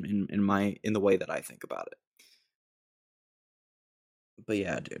thoughts, in the way that I think about it. But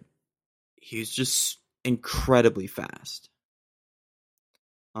yeah, dude, he's just incredibly fast.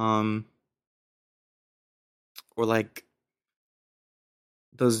 Or like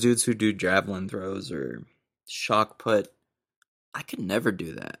those dudes who do javelin throws or shock put. I could never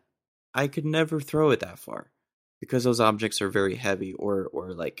do that. I could never throw it that far because those objects are very heavy, or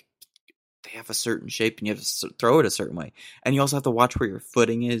like they have a certain shape and you have to throw it a certain way. And you also have to watch where your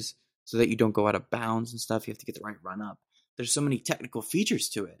footing is so that you don't go out of bounds and stuff. You have to get the right run up. There's so many technical features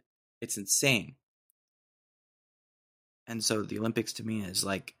to it. It's insane. And so the Olympics to me is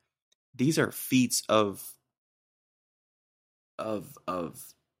like, these are feats of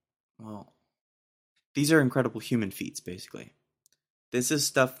well, these are incredible human feats, basically. This is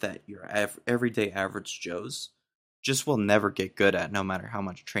stuff that your everyday average Joes just will never get good at, no matter how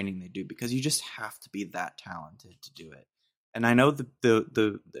much training they do, because you just have to be that talented to do it. And I know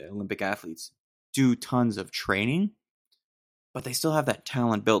the Olympic athletes do tons of training, but they still have that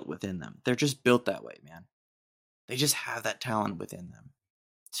talent built within them. They're just built that way, man. They just have that talent within them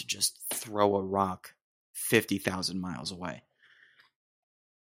to just throw a rock 50,000 miles away.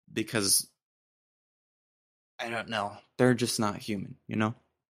 Because, I don't know, they're just not human, you know?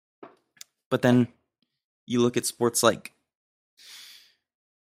 But then you look at sports like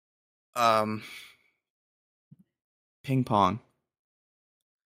ping pong.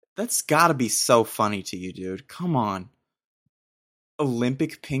 That's gotta be so funny to you, dude. Come on.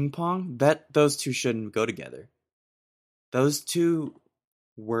 Olympic ping pong? Those two shouldn't go together. Those two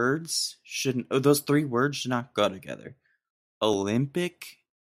words shouldn't, those three words should not go together. Olympic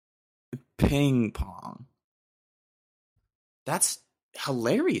ping pong. That's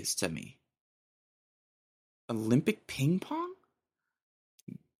hilarious to me. Olympic ping pong?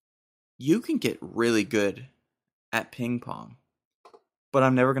 You can get really good at ping pong, but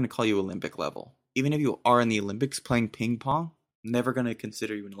I'm never going to call you Olympic level. Even if you are in the Olympics playing ping pong, I'm never going to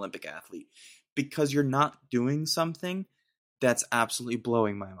consider you an Olympic athlete because you're not doing something that's absolutely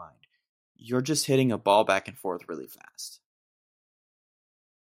blowing my mind. You're just hitting a ball back and forth really fast.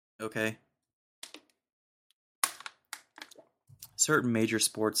 Okay? Certain major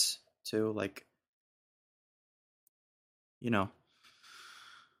sports, too, like, you know,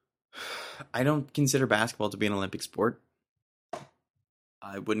 I don't consider basketball to be an Olympic sport.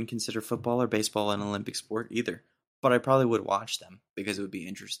 I wouldn't consider football or baseball an Olympic sport either. But I probably would watch them because it would be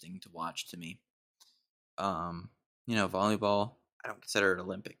interesting to watch to me. Volleyball, I don't consider it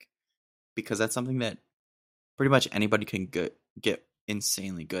Olympic because that's something that pretty much anybody can get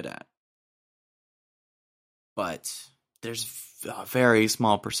insanely good at. But there's a very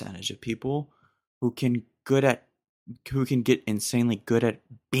small percentage of people who can get insanely good at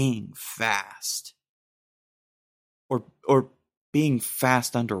being fast. Or being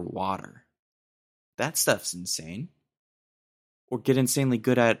fast underwater. That stuff's insane. Or get insanely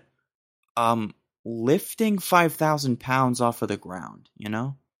good at lifting 5,000 pounds off of the ground, you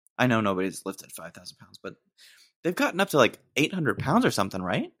know? I know nobody's lifted 5,000 pounds, but they've gotten up to like 800 pounds or something,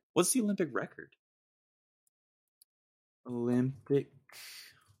 right? What's the Olympic record? Olympic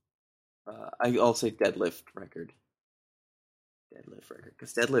I'll say deadlift record. Deadlift record,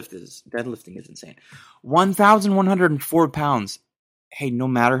 because deadlifting is insane. 1,104 pounds. Hey, no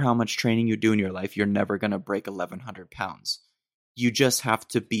matter how much training you do in your life, you're never gonna break 1,100 pounds. You just have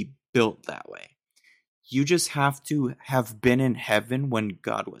to be built that way. You just have to have been in heaven when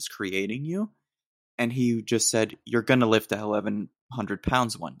God was creating you, and He just said you're gonna lift 1,100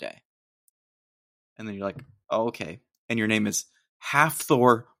 pounds one day, and then you're like, oh, okay, and your name is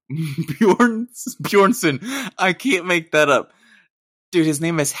Hafthor Bjornsson. I can't make that up. Dude, his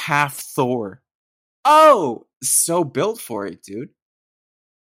name is Hafthor. Oh, so built for it, dude.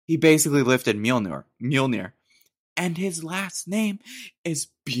 He basically lifted Mjolnir. And his last name is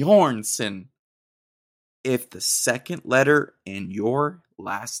Bjornsson. If the second letter in your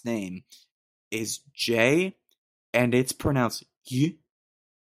last name is J and it's pronounced Y,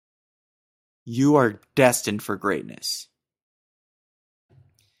 you are destined for greatness.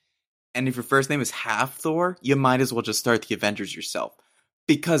 And if your first name is Hafthor, you might as well just start the Avengers yourself,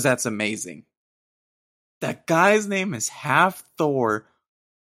 because that's amazing. That guy's name is Hafthor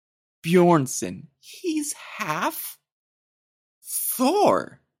Bjornsson. He's half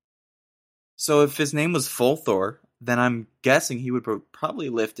Thor. So if his name was full Thor, then I'm guessing he would probably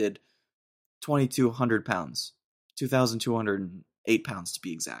lifted 2,200 pounds. 2,208 pounds to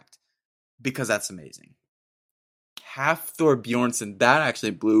be exact. Because that's amazing. Hafthor Bjornsson, that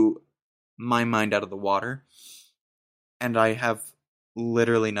actually blew my mind out of the water. And I have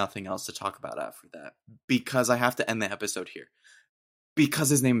literally nothing else to talk about after that, because I have to end the episode here. Because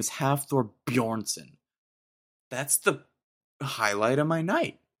his name is Hafthor Bjornsson. That's the highlight of my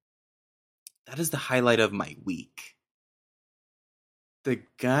night. That is the highlight of my week. The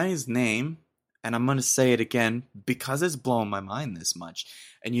guy's name, and I'm going to say it again because it's blowing my mind this much,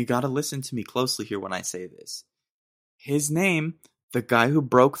 and you got to listen to me closely here when I say this. His name, the guy who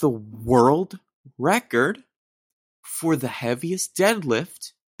broke the world record for the heaviest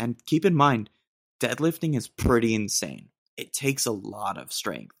deadlift, and keep in mind, deadlifting is pretty insane. It takes a lot of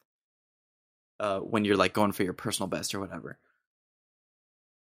strength when you're like going for your personal best or whatever.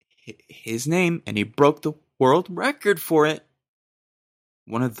 His name, and he broke the world record for it.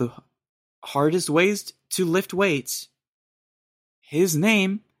 One of the hardest ways to lift weights. His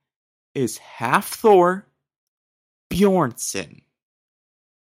name is Hafthor Bjornsson.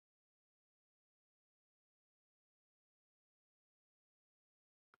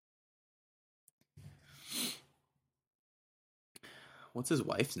 What's his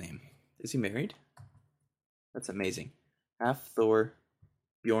wife's name? Is he married? That's amazing. Hafthor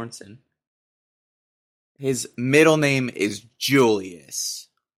Bjornsson. His middle name is Julius.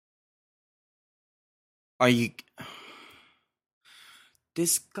 Are you...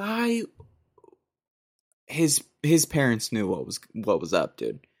 This guy... His parents knew what was up,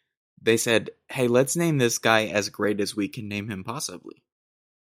 dude. They said, hey, let's name this guy as great as we can name him possibly.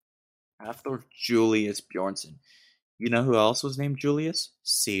 Hafthor Julius Bjornsson. You know who else was named Julius?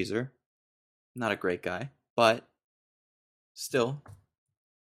 Caesar. Not a great guy, but still,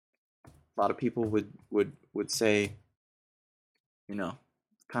 a lot of people would say, you know,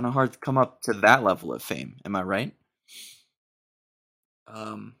 kind of hard to come up to that level of fame. Am I right?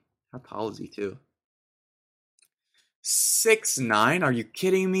 How tall is he too? 6'9"? Are you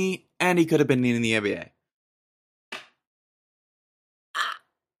kidding me? And he could have been in the NBA.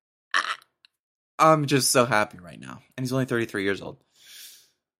 I'm just so happy right now. And he's only 33 years old.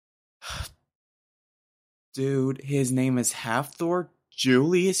 Dude, his name is Hafthor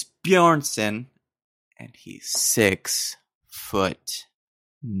Julius Bjornsson, and he's 6'9".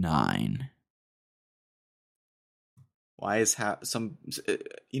 Why is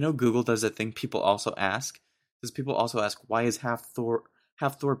Google does a thing people also ask? Does people also ask, why is Hafthor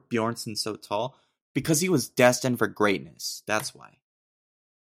Bjornsson so tall? Because he was destined for greatness. That's why.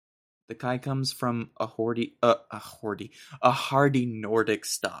 The guy comes from a hardy Nordic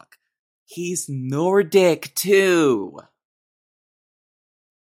stock. He's Nordic too.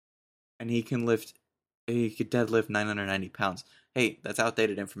 And he could deadlift 990 pounds. Hey, that's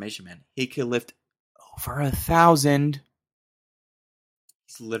outdated information, man. He could lift over 1,000.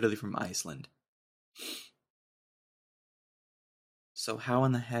 He's literally from Iceland. So how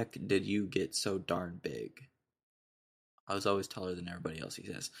in the heck did you get so darn big? I was always taller than everybody else, he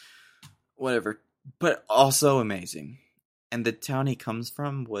says. Whatever. But also amazing. And the town he comes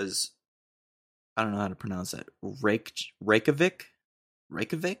from was... I don't know how to pronounce that. Reykjavik,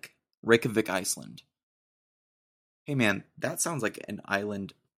 Iceland. Hey man, that sounds like an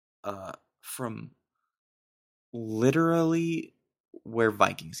island from literally where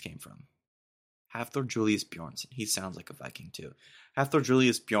Vikings came from. Hafthor Julius Bjornsson. He sounds like a Viking too. Hafthor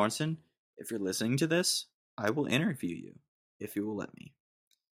Julius Bjornsson if you're listening to this, I will interview you if you will let me,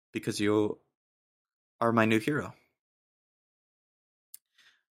 because you are my new hero.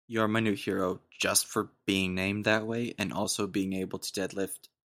 You're my new hero just for being named that way and also being able to deadlift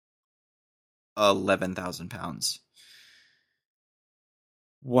 11,000 pounds.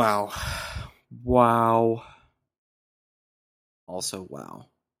 Wow. Wow. Also, wow.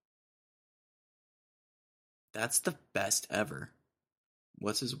 That's the best ever.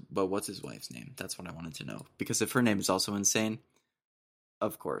 What's his wife's name? That's what I wanted to know. Because if her name is also insane,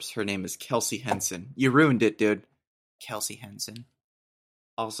 of course, her name is Kelsey Henson. You ruined it, dude. Kelsey Henson.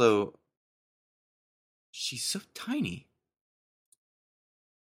 Also, she's so tiny.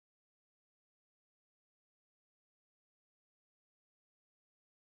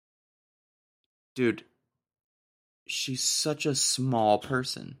 Dude, she's such a small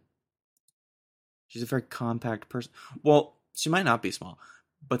person. She's a very compact person. Well, she might not be small,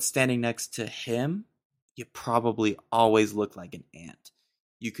 but standing next to him, you probably always look like an ant.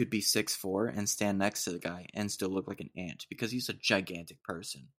 You could be 6'4" and stand next to the guy and still look like an ant because he's a gigantic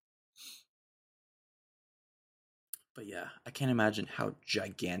person. But yeah, I can't imagine how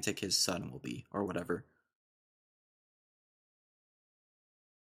gigantic his son will be or whatever.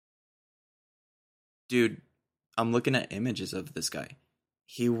 Dude, I'm looking at images of this guy.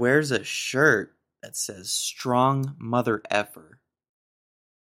 He wears a shirt that says "Strong Mother Effer."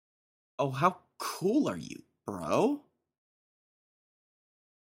 Oh, how cool are you, bro?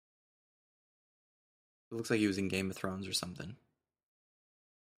 It looks like he was in Game of Thrones or something.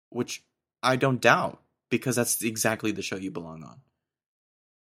 Which I don't doubt, because that's exactly the show you belong on.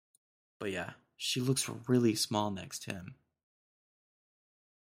 But yeah, she looks really small next to him.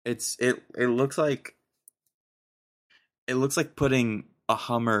 It looks like putting a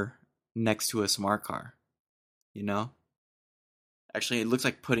Hummer next to a smart car. You know? Actually, it looks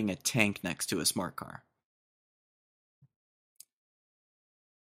like putting a tank next to a smart car.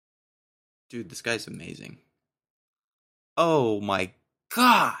 Dude, this guy's amazing. Oh my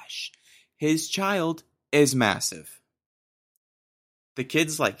gosh! His child is massive. The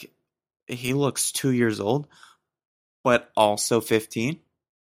kid's like, he looks 2 years old, but also 15.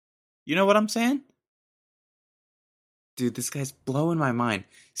 You know what I'm saying? Dude, this guy's blowing my mind.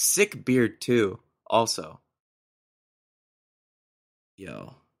 Sick beard, too, also.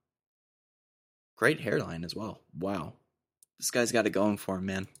 Yo. Great hairline as well. Wow. This guy's got it going for him,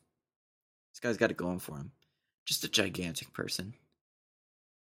 man. This guy's got it going for him. Just a gigantic person.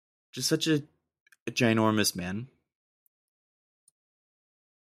 Just such a ginormous man.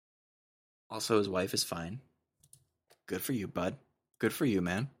 Also, his wife is fine. Good for you, bud. Good for you,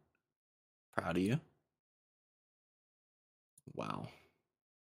 man. Proud of you. Wow.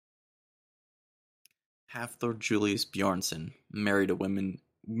 Hafthor Julius Bjornsson married a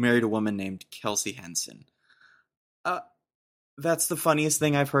woman named Kelsey Henson. That's the funniest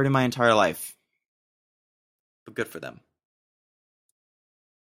thing I've heard in my entire life. But good for them.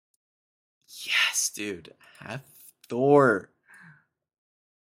 Yes, dude. Hafthor.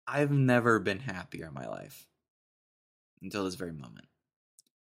 I've never been happier in my life. Until this very moment.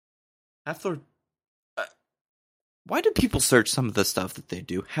 Hafthor. Why do people search some of the stuff that they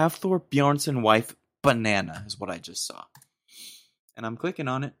do? Hafthor Bjornsson wife banana is what I just saw. And I'm clicking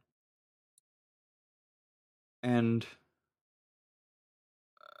on it. And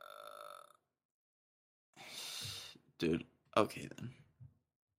dude, okay then.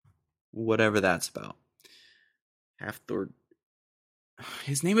 Whatever that's about. Hafthor.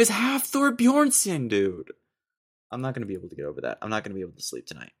 His name is Hafthor Bjornsson, dude. I'm not going to be able to get over that. I'm not going to be able to sleep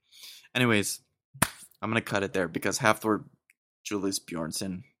tonight. Anyways, I'm going to cut it there because Hafthor Julius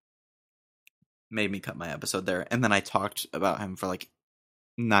Bjornsson made me cut my episode there. And then I talked about him for like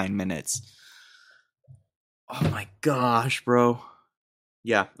 9 minutes. Oh my gosh, bro.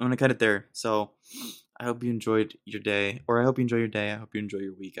 Yeah, I'm going to cut it there. So I hope you enjoyed your day. Or I hope you enjoy your day. I hope you enjoy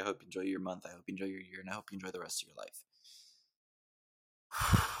your week. I hope you enjoy your month. I hope you enjoy your year. And I hope you enjoy the rest of your life.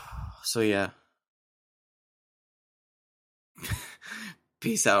 So yeah.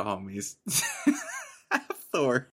 Peace out, homies. Thor.